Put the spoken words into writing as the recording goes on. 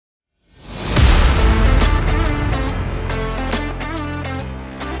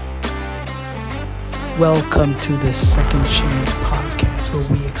Welcome to the Second Chance podcast, where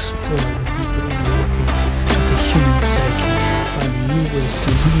we explore the deeper inner workings of the human psyche, finding new ways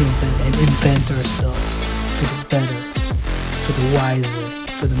to reinvent and invent ourselves for the better, for the wiser,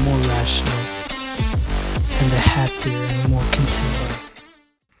 for the more rational, and the happier and more content life.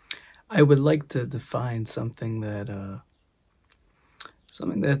 I would like to define something that's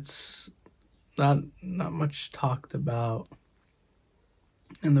not much talked about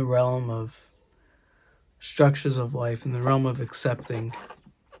in the realm of structures of life, in the realm of accepting.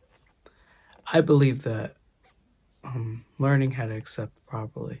 I believe that learning how to accept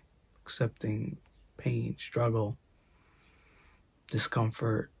properly, accepting pain, struggle,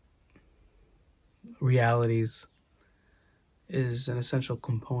 discomfort, realities, is an essential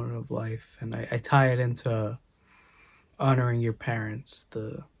component of life. And I tie it into honoring your parents,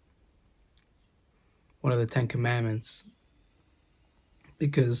 one of the 10 Commandments,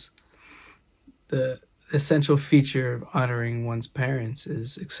 because the essential feature of honoring one's parents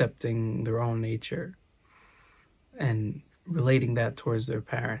is accepting their own nature and relating that towards their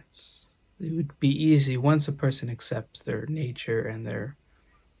parents. It would be easy once a person accepts their nature and their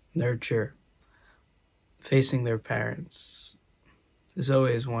nurture. Facing their parents is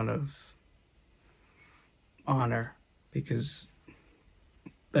always one of honor, because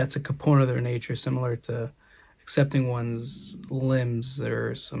that's a component of their nature, similar to accepting one's limbs. There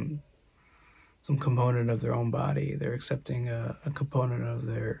are some component of their own body. They're accepting a component of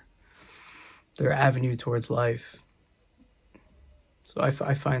their avenue towards life. So I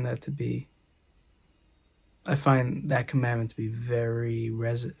find that commandment to be very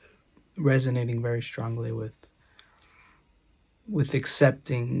resonating very strongly with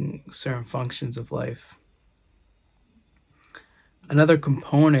accepting certain functions of life. Another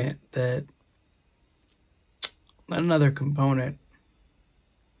component,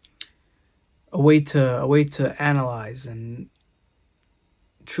 a way to analyze and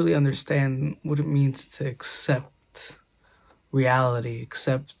truly understand what it means to accept reality,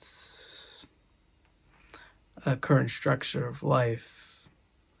 accept a current structure of life.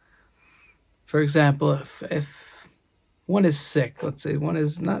 For example, if one is sick, let's say one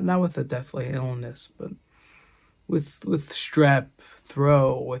is not with a deathly illness, but with strep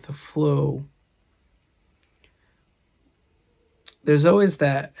throat, with a flu, there's always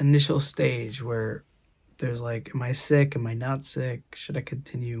that initial stage where there's like, am I sick? Am I not sick? Should I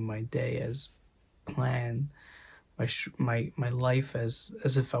continue my day as planned? My life as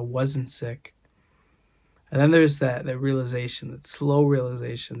if I wasn't sick? And then there's that realization, that slow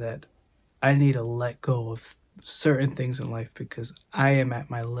realization that I need to let go of certain things in life because I am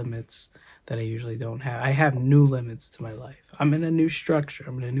at my limits that I usually don't have. I have new limits to my life. I'm in a new structure.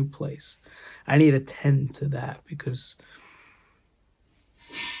 I'm in a new place. I need to tend to that because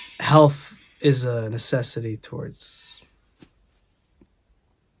health is a necessity towards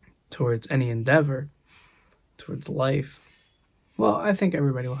any endeavor, towards life. Well, I think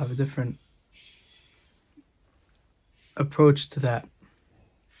everybody will have a different approach to that.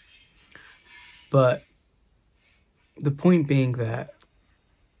 But the point being that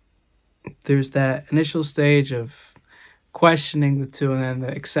there's that initial stage of questioning the two, and then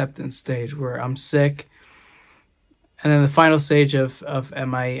the acceptance stage where I'm sick. And then the final stage of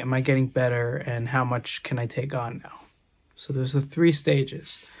am I getting better, and how much can I take on now? So there's the 3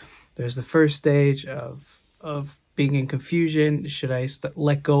 stages. There's the first stage of being in confusion. Should I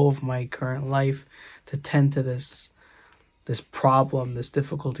let go of my current life to tend to this problem, this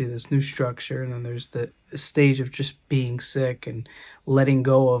difficulty, this new structure? And then there's the stage of just being sick and letting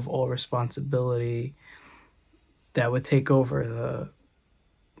go of all responsibility that would take over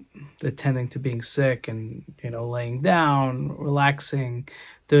the tending to being sick, and laying down, relaxing,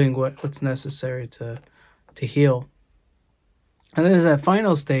 doing what's necessary to heal. And then there's that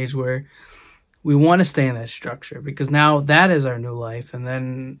final stage where we want to stay in that structure because now that is our new life, and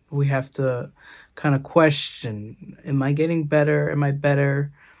then we have to kind of question, am I getting better? Am I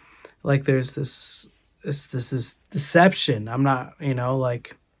better? Like there's this deception. I'm not,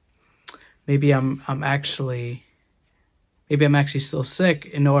 like maybe I'm actually still sick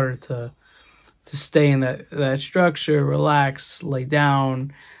in order to stay in that structure, relax, lay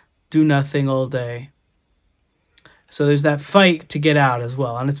down, do nothing all day. So there's that fight to get out as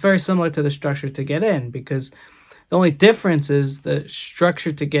well. And it's very similar to the structure to get in, because the only difference is the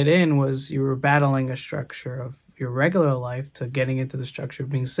structure to get in was you were battling a structure of your regular life to getting into the structure of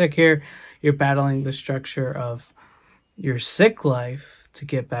being sick. Here, you're battling the structure of your sick life to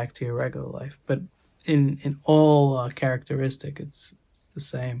get back to your regular life. But in all characteristic, it's the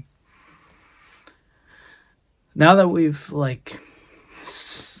same. Now that we've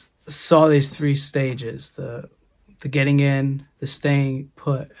saw these three stages: the getting in, the staying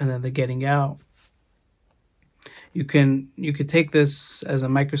put, and then the getting out. You could take this as a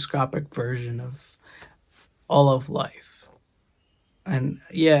microscopic version of all of life. And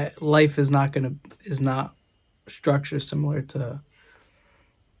yeah, life is not structured similar to,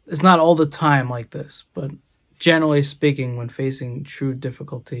 it's not all the time like this, but generally speaking, when facing true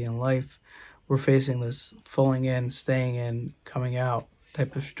difficulty in life, we're facing this falling in, staying in, coming out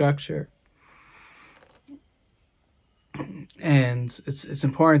type of structure. And it's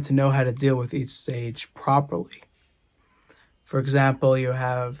important to know how to deal with each stage properly. For example, you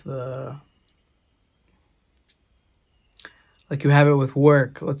have it with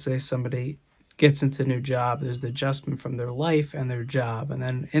work. Let's say somebody gets into a new job, there's the adjustment from their life and their job, and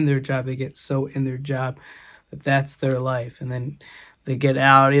then in their job they get so in their job that that's their life, and then they get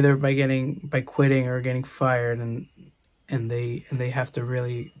out either by quitting or getting fired, and they have to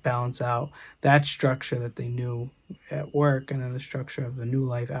really balance out that structure that they knew at work and then the structure of the new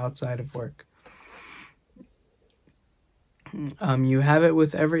life outside of work. You have it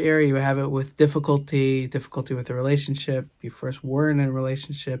with every area. You have it with difficulty with a relationship. You first weren't in a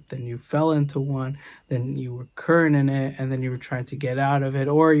relationship, then you fell into one, then you were current in it, and then you were trying to get out of it,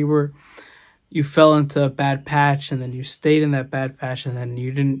 or you fell into a bad patch, and then you stayed in that bad patch, and then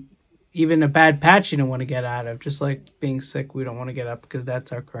you didn't even a bad patch you don't want to get out of. Just like being sick, we don't want to get out because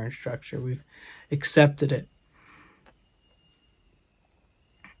that's our current structure. We've accepted it.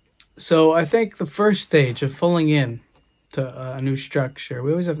 So I think the first stage of falling in to a new structure,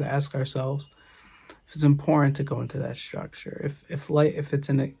 we always have to ask ourselves if it's important to go into that structure, if it's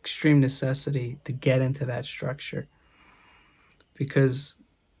an extreme necessity to get into that structure, because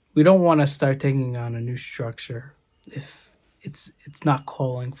we don't want to start taking on a new structure if it's not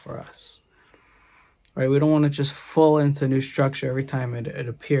calling for us, right? We don't want to just fall into a new structure every time it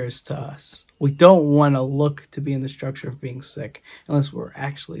appears to us. We don't want to look to be in the structure of being sick unless we're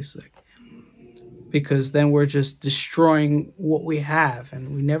actually sick, because then we're just destroying what we have, and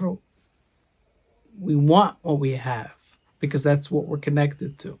we want what we have because that's what we're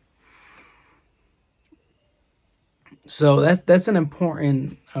connected to. So that's an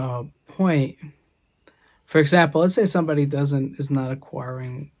important point. For example, let's say somebody doesn't is not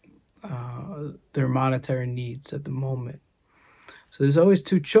acquiring their monetary needs at the moment. So there's always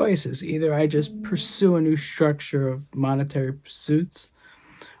two choices: either I just pursue a new structure of monetary pursuits,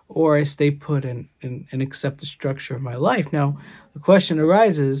 or I stay put and accept the structure of my life. Now, the question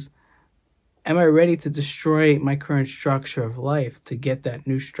arises: am I ready to destroy my current structure of life to get that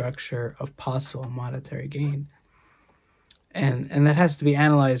new structure of possible monetary gain? And that has to be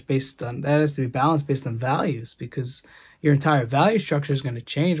analyzed based on, that has to be balanced based on values, because your entire value structure is going to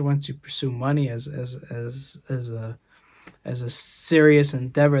change once you pursue money as a serious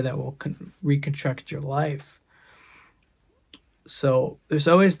endeavor that will reconstruct your life. So there's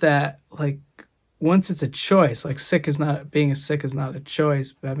always that, like, once it's a choice, like being sick is not a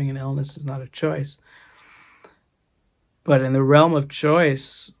choice, having an illness is not a choice. But in the realm of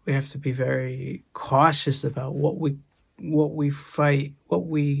choice, we have to be very cautious about what we fight, what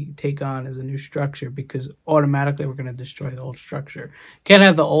we take on as a new structure, because automatically we're going to destroy the old structure. Can't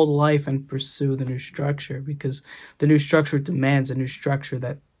have the old life and pursue the new structure, because the new structure demands a new structure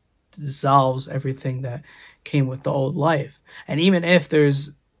that dissolves everything that came with the old life. And even if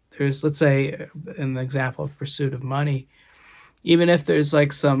there's let's say in the example of pursuit of money, even if there's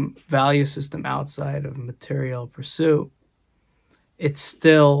like some value system outside of material pursuit, it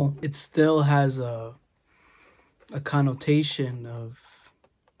still has a connotation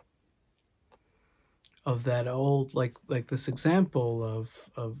of that old, like this example of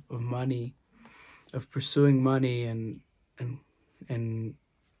money, of pursuing money, and and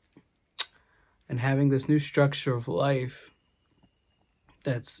and having this new structure of life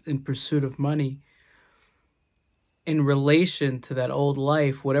that's in pursuit of money. In relation to that old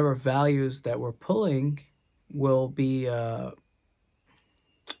life, whatever values that we're pulling will be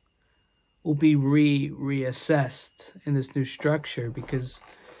reassessed in this new structure, because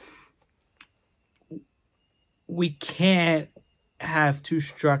we can't have two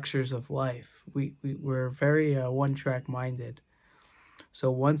structures of life. We're very one track minded.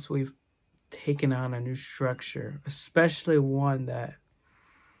 So once we've taken on a new structure, especially one that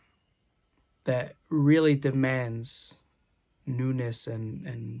really demands newness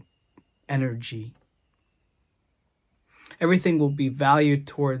and energy, everything will be valued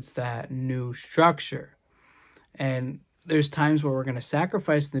towards that new structure. And there's times where we're going to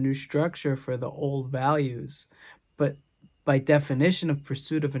sacrifice the new structure for the old values, but by definition of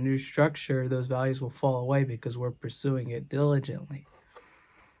pursuit of a new structure, those values will fall away because we're pursuing it diligently.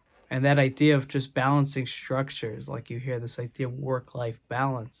 And that idea of just balancing structures, like you hear this idea of work-life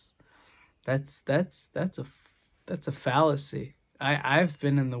balance, that's a fallacy. I've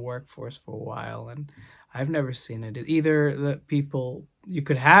been in the workforce for a while, and I've never seen it. Either that people, you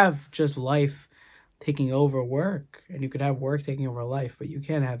could have just life taking over work, and you could have work taking over life, but you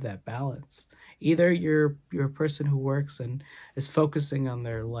can't have that balance. Either you're a person who works and is focusing on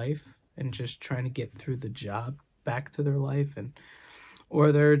their life and just trying to get through the job back to their life, and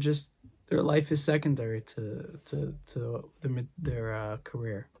or they're just, their life is secondary to their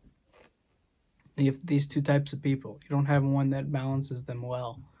career. And you have these two types of people. You don't have one that balances them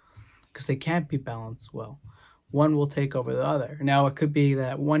well, because they can't be balanced well. One will take over the other. Now, it could be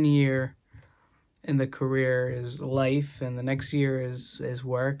that 1 year in the career is life, and the next year is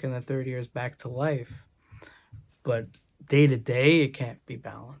work, and the third year is back to life. But day to day, it can't be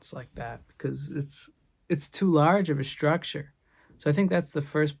balanced like that, because it's too large of a structure. So I think that's the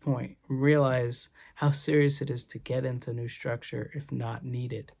first point. Realize how serious it is to get into new structure if not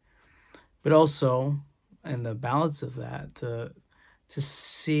needed. But also, and the balance of that, to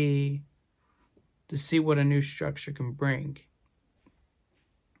see what a new structure can bring.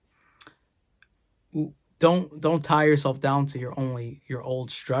 Don't tie yourself down to your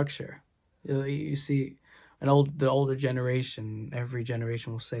old structure. You see, the older generation, every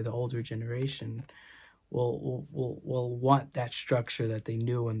generation will say the older generation will want that structure that they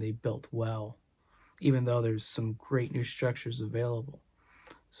knew and they built well, even though there's some great new structures available.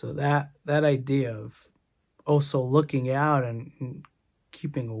 So that idea of also looking out and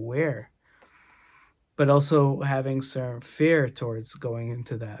keeping aware, but also having some fear towards going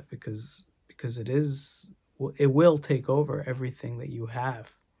into that, because it will take over everything that you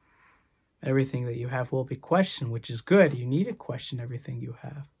have. Everything that you have will be questioned, which is good. You need to question everything you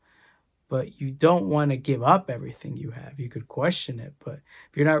have. But you don't want to give up everything you have. You could question it, but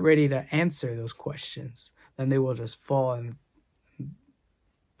if you're not ready to answer those questions, then they will just fall and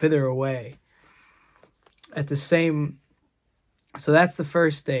wither away. So that's the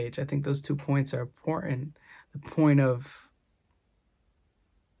first stage. I think those 2 points are important. The point of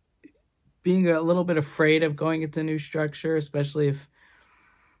being a little bit afraid of going into new structure, especially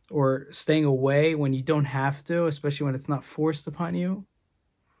or staying away when you don't have to, especially when it's not forced upon you.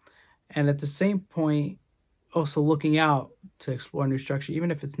 And at the same point, also looking out to explore new structure, even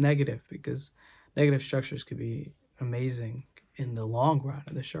if it's negative, because negative structures could be amazing in the long run.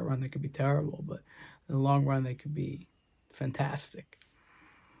 In the short run, they could be terrible, but in the long run, they could be fantastic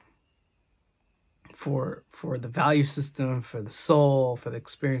for the value system, for the soul, for the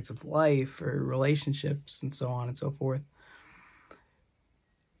experience of life, for relationships, and so on and so forth.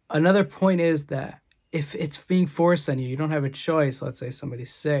 Another point is that if it's being forced on you, you don't have a choice. Let's say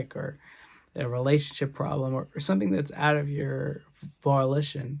somebody's sick, or a relationship problem, or something that's out of your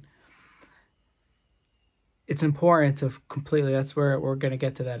volition. It's important to completely, that's where we're going to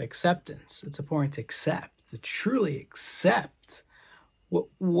get to that acceptance. It's important to accept, to truly accept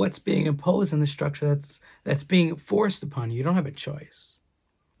what's being imposed in the structure that's being forced upon you. You don't have a choice.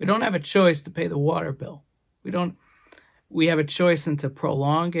 We don't have a choice to pay the water bill. We have a choice to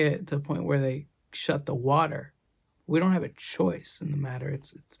prolong it to the point where they shut the water. We don't have a choice in the matter.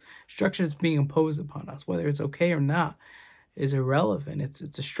 It's structure that's being imposed upon us. Whether it's okay or not is irrelevant. It's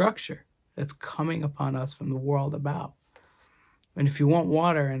a structure that's coming upon us from the world about. And if you want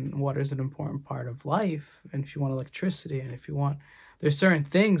water, and water is an important part of life, and if you want electricity, and if you want, there's certain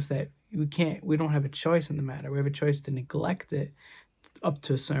things that we don't have a choice in the matter. We have a choice to neglect it up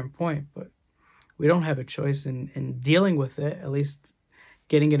to a certain point, but we don't have a choice in dealing with it, at least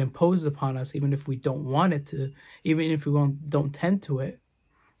getting it imposed upon us, even if we don't want it to, even if we don't tend to it.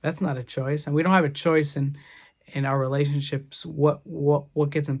 That's not a choice. And we don't have a choice in our relationships what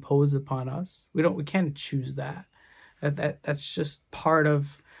gets imposed upon us. We can't choose that. That's just part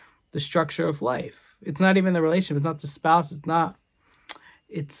of the structure of life. It's not even the relationship, it's not the spouse,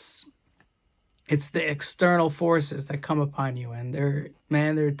 it's the external forces that come upon you, and there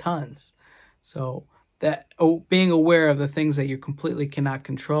are tons. So being aware of the things that you completely cannot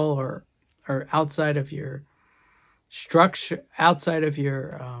control, or outside of your structure, outside of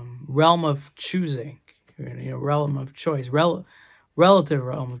your realm of choosing, realm of choice, relative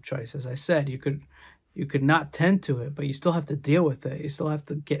realm of choice. As I said, you could not tend to it, but you still have to deal with it. You still have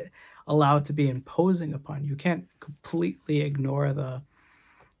to allow it to be imposing upon you. You can't completely ignore the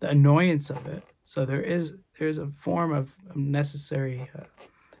annoyance of it. So there's a form of necessary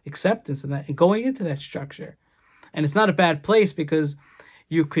acceptance in that, and going into that structure. And it's not a bad place, because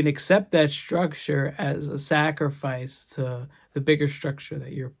you can accept that structure as a sacrifice to the bigger structure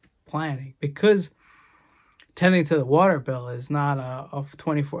that you're planning, because Tending to the water bill is not a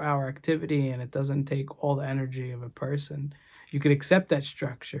 24-hour activity, and it doesn't take all the energy of a person. You could accept that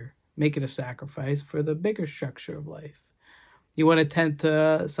structure, make it a sacrifice for the bigger structure of life. You want to tend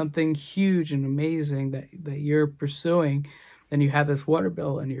to something huge and amazing that you're pursuing, then you have this water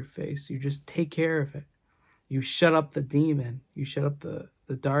bill in your face. You just take care of it. You shut up the demon. You shut up the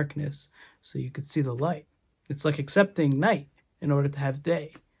darkness so you could see the light. It's like accepting night in order to have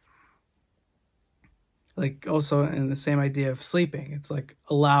day. Like also in the same idea of sleeping, it's like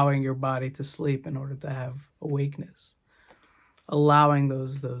allowing your body to sleep in order to have awakeness. Allowing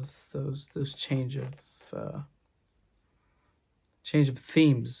those change of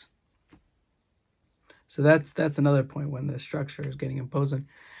themes. So that's another point when the structure is getting imposing.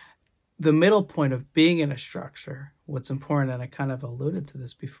 The middle point of being in a structure, what's important, and I kind of alluded to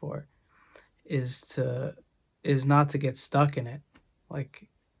this before, is not to get stuck in it. Like,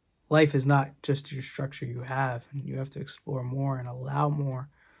 life is not just your structure you have, and you have to explore more and allow more,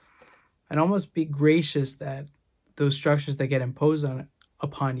 and almost be gracious that those structures that get imposed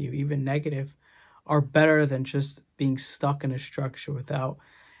upon you, even negative, are better than just being stuck in a structure without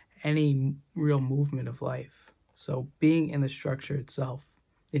any real movement of life. So being in the structure itself,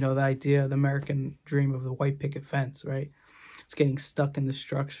 the idea, the American dream of the white picket fence, right? It's getting stuck in the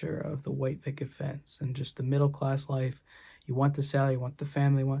structure of the white picket fence and just the middle class life. You want the salary, you want the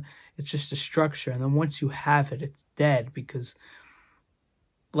family, it's just a structure. And then once you have it, it's dead, because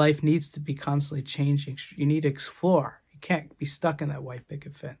life needs to be constantly changing. You need to explore. You can't be stuck in that white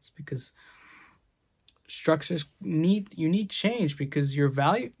picket fence, because structures you need change, because your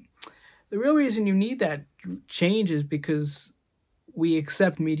value, the real reason you need that change is because we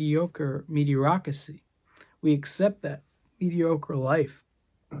accept mediocrity. We accept that mediocre life.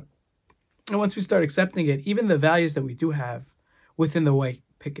 And once we start accepting it, even the values that we do have within the white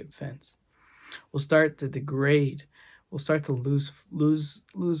picket fence will start to degrade. We'll start to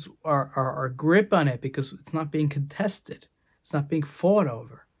lose our grip on it, because it's not being contested. It's not being fought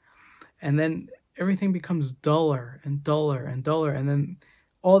over. And then everything becomes duller and duller and duller. And then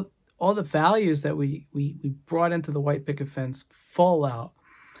all the values that we brought into the white picket fence fall out.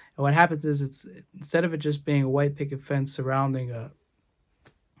 And what happens is, it's instead of it just being a white picket fence surrounding a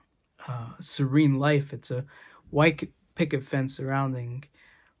serene life, it's a white picket fence surrounding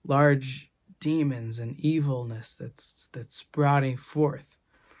large demons and evilness that's sprouting forth.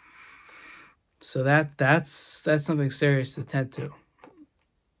 So that's something serious to tend to.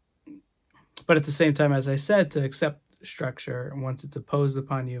 But at the same time, as I said, to accept structure once it's imposed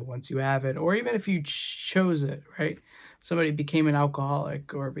upon you, once you have it, or even if you chose it, right? Somebody became an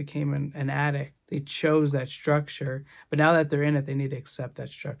alcoholic or became an addict. They chose that structure, but now that they're in it, they need to accept that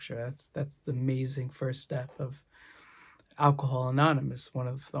structure. That's the amazing first step of Alcohol Anonymous. One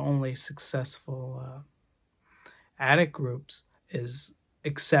of the only successful addict groups is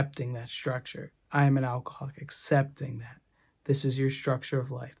accepting that structure. I am an alcoholic, accepting that. This is your structure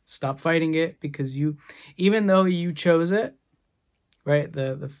of life. Stop fighting it, because even though you chose it, right?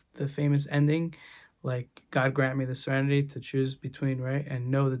 The famous ending, like, God grant me the serenity to choose between, right?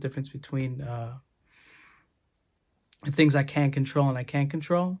 And know the difference between the things I can control and I can't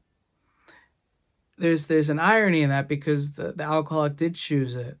control. There's an irony in that, because the alcoholic did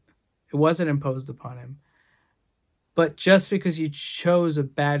choose it. It wasn't imposed upon him. But just because you chose a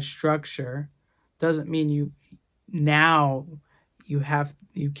bad structure doesn't mean you're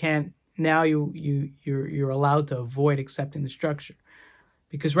allowed to avoid accepting the structure.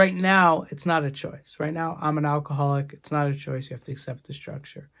 Because right now, it's not a choice. Right now, I'm an alcoholic. It's not a choice. You have to accept the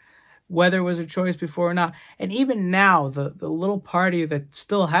structure. Whether it was a choice before or not. And even now, the little party that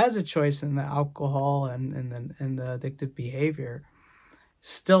still has a choice in the alcohol and the addictive behavior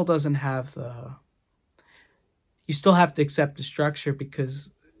still doesn't have you still have to accept the structure,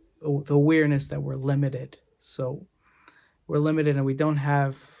 because the awareness that we're limited. So we're limited, and we don't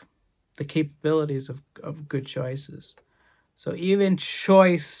have the capabilities of good choices. So even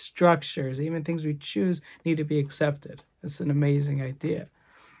choice structures, even things we choose, need to be accepted. It's an amazing idea.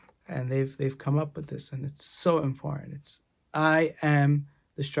 And they've come up with this, and it's so important. It's, I am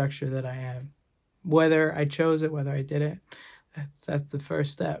the structure that I am. Whether I chose it, whether I didn't, that's the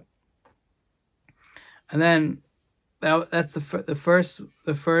first step. And then that's the first.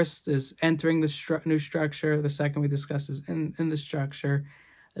 The first is entering the new structure. The second we discussed is in the structure,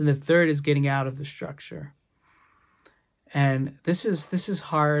 and the third is getting out of the structure. And this is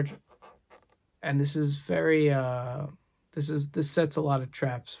hard, and this is very this sets a lot of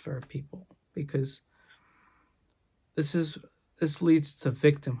traps for people, because this leads to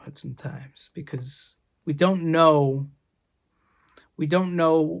victimhood sometimes, because we don't know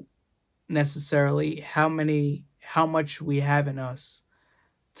necessarily how much we have in us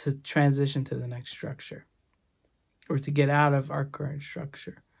to transition to the next structure or to get out of our current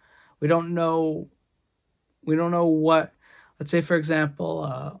structure. We don't know what, let's say for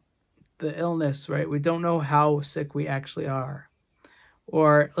example, the illness, right? We don't know how sick we actually are.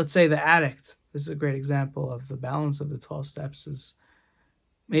 Or let's say the addict. This is a great example of the balance of the 12 steps is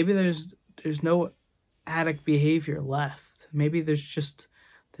maybe there's no addict behavior left. Maybe there's just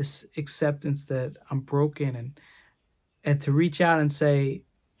this acceptance that I'm broken, and to reach out and say,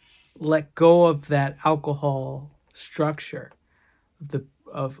 let go of that alcohol structure of the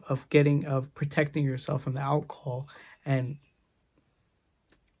of protecting yourself from the alcohol, and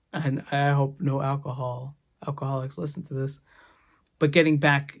I hope no alcoholics listen to this, but getting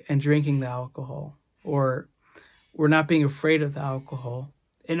back and drinking the alcohol, or we're not being afraid of the alcohol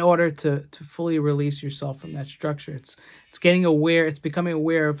in order to fully release yourself from that structure. It's getting aware, it's becoming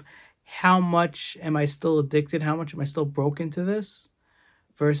aware of how much am I still addicted, how much am I still broken to this,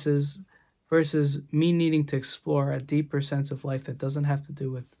 versus me needing to explore a deeper sense of life that doesn't have to do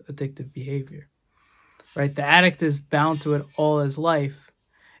with addictive behavior. Right? The addict is bound to it all his life.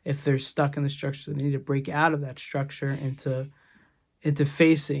 If they're stuck in the structure, they need to break out of that structure into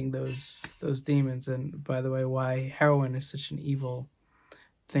facing those demons. And by the way, why heroin is such an evil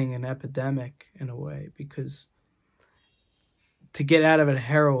thing, an epidemic in a way, because to get out of a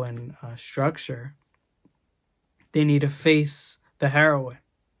heroin structure, they need to face the heroin.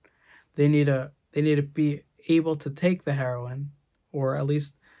 They need to be able to take the heroin, or at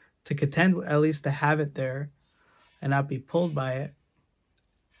least to contend, at least to have it there and not be pulled by it.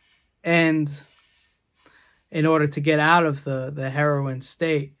 And in order to get out of the heroin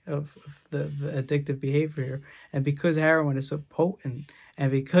state of the addictive behavior, and because heroin is so potent, and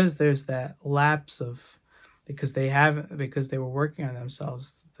because there's that lapse of, because they were working on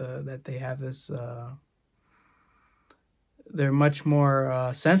themselves, that they have this, they're much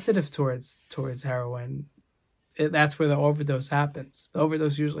more sensitive towards heroin. That's where the overdose happens. The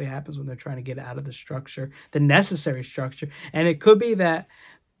overdose usually happens when they're trying to get out of the structure, the necessary structure. And it could be that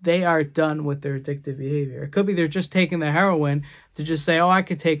they are done with their addictive behavior. It could be they're just taking the heroin to just say, oh, I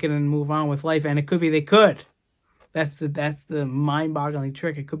could take it and move on with life. And it could be they could. That's the mind-boggling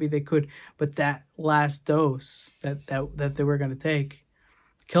trick. It could be they could, but that last dose that they were going to take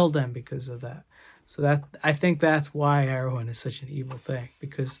killed them because of that. So that, I think that's why heroin is such an evil thing,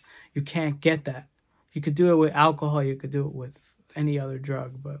 because you can't get that. You could do it with alcohol, you could do it with any other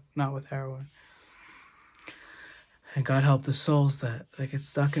drug, but not with heroin. And God help the souls that get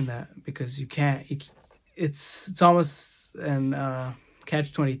stuck in that, because you can't. It's almost an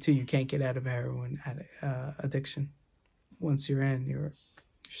catch-22. You can't get out of heroin addiction. Once you're in, you're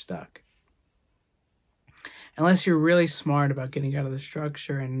stuck. Unless you're really smart about getting out of the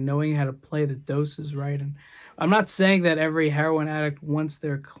structure and knowing how to play the doses right. And I'm not saying that every heroin addict, once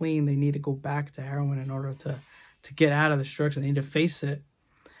they're clean, they need to go back to heroin in order to get out of the structure. They need to face it.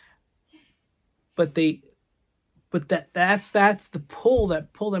 But that's the pull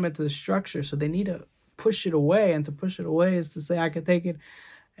that pulled them into the structure. So they need to push it away, and to push it away is to say, I can take it.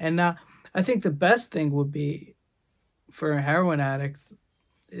 And I think the best thing would be for a heroin addict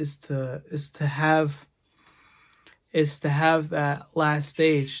is to have that last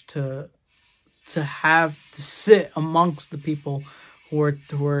stage, to sit amongst the people who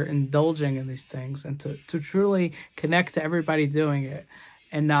are indulging in these things, and to truly connect to everybody doing it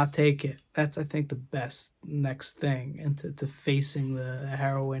and not take it. That's, I think, the best next thing, and to facing the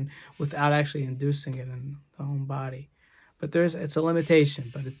heroin without actually inducing it in the own body. But it's a limitation,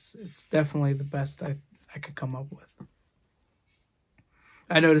 but it's definitely the best I could come up with.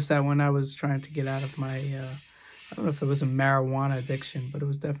 I noticed that when I was trying to get out of my, I don't know if it was a marijuana addiction, but it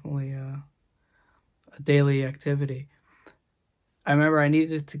was definitely a daily activity. I remember I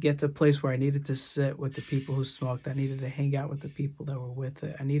needed to get to a place where I needed to sit with the people who smoked. I needed to hang out with the people that were with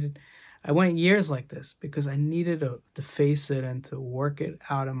it. I went years like this because I needed to face it and to work it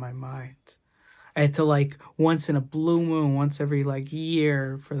out in my mind. I had to, once in a blue moon, once every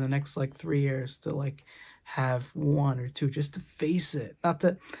year for the next 3 years, to have one or two, just to face it,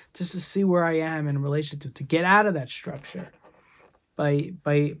 just to see where I am in relation to get out of that structure by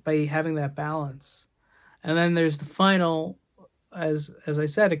having that balance. And then there's the final, as I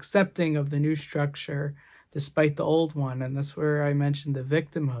said, accepting of the new structure despite the old one. And that's where I mentioned the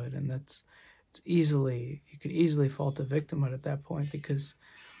victimhood. And you could easily fall to victimhood at that point, because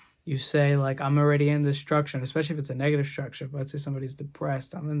you say, I'm already in this structure, and especially if it's a negative structure. But let's say somebody's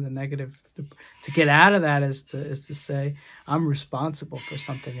depressed, I'm in the negative. To get out of that is to say, I'm responsible for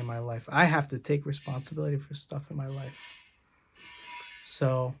something in my life. I have to take responsibility for stuff in my life.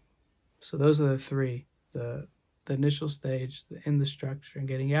 So So those are the three: the initial stage, the in the structure, and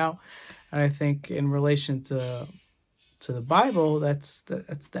getting out. And I think in relation to the Bible, that's the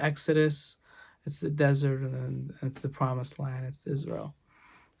Exodus, it's the desert, and then it's the promised land, it's Israel.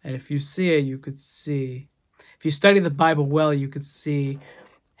 And if you see it, you could see, if you study the Bible well, you could see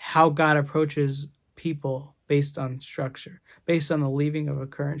how God approaches people based on structure, based on the leaving of a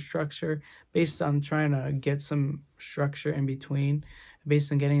current structure, based on trying to get some structure in between,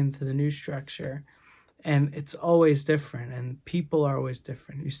 based on getting into the new structure. And it's always different, and people are always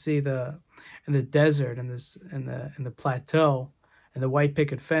different. You see in the desert, and this in the plateau, and the white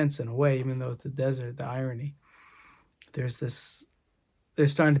picket fence, in a way, even though it's the desert, the irony. There's this, they're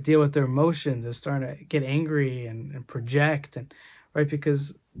starting to deal with their emotions. They're starting to get angry and project, and right,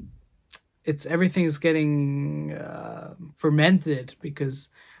 because it's everything's getting fermented, because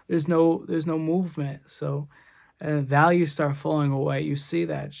there's no movement. So and values start falling away. You see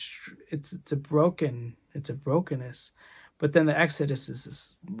that it's a brokenness. But then the Exodus is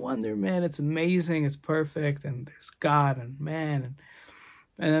this wonderment. It's amazing. It's perfect, and there's God and man,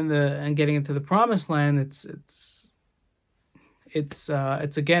 and then and getting into the promised land. It's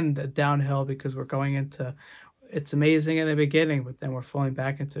again downhill, because we're going into, it's amazing in the beginning, but then we're falling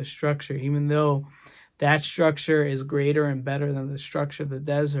back into a structure. Even though that structure is greater and better than the structure of the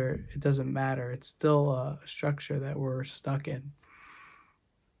desert, it doesn't matter. It's still a structure that we're stuck in.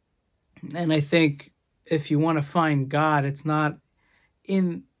 And I think if you want to find God, it's not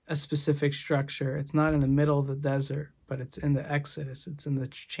in a specific structure. It's not in the middle of the desert, but it's in the Exodus. It's in the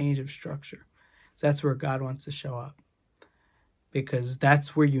change of structure. So that's where God wants to show up, because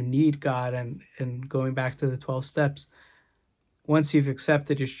that's where you need God. And going back to the 12 steps, once you've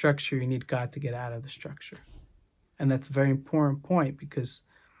accepted your structure, you need God to get out of the structure. And that's a very important point, because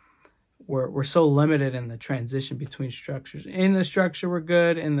we're so limited in the transition between structures. In the structure, we're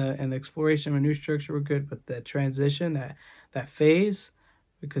good. In the exploration of a new structure, we're good. But the transition, that phase,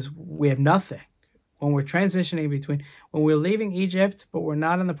 because we have nothing. When we're transitioning between, when we're leaving Egypt, but we're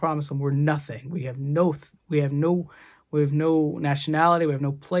not in the promised land, we're nothing. We have no nationality. We have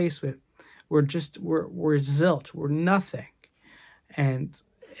no place. We're zilch. We're nothing.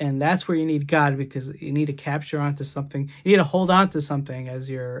 And that's where you need God, because you need to capture onto something. You need to hold on to something as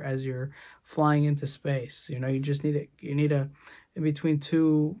you're flying into space. You need to in between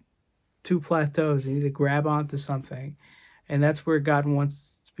two plateaus, you need to grab onto something. And that's where God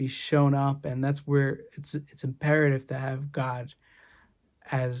wants to be shown up, and that's where it's imperative to have God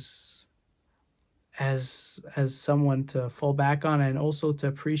as someone to fall back on, and also to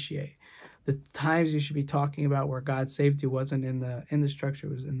appreciate. The times you should be talking about where God saved you wasn't in the structure,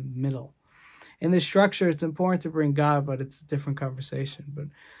 it was in the middle. In the structure, it's important to bring God, but it's a different conversation. But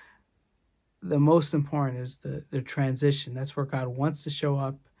the most important is the transition. That's where God wants to show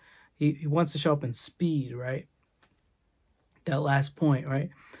up. He wants to show up in speed, right? That last point, right?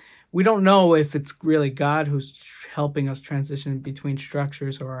 We don't know if it's really God who's helping us transition between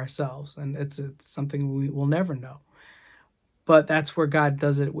structures or ourselves. And it's something we will never know. But that's where God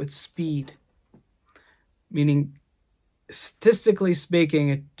does it with speed. Meaning, statistically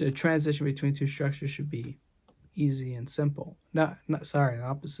speaking, a transition between two structures should be easy and simple. The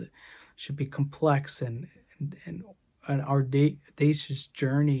opposite. It should be complex and an audacious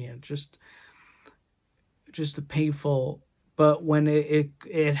journey, and just a painful. But when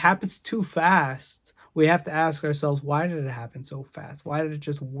it happens too fast, we have to ask ourselves, why did it happen so fast? Why did it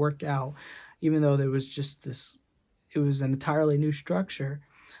just work out, even though there was just this? It was an entirely new structure,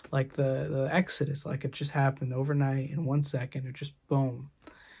 like the Exodus. Like, it just happened overnight in 1 second. It just boom.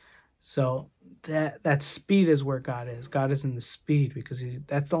 So that speed is where God is. God is in the speed, because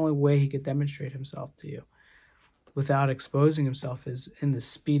that's the only way he could demonstrate himself to you without exposing himself, is in the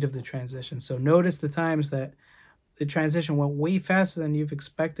speed of the transition. So notice the times that the transition went way faster than you've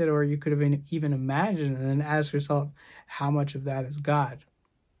expected, or you could have even imagined, and then ask yourself, how much of that is God?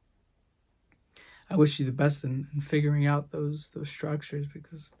 I wish you the best in figuring out those structures,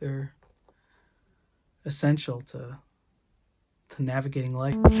 because they're essential to navigating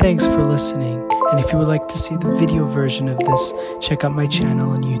life. Thanks for listening. And if you would like to see the video version of this, check out my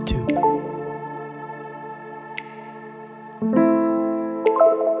channel on YouTube.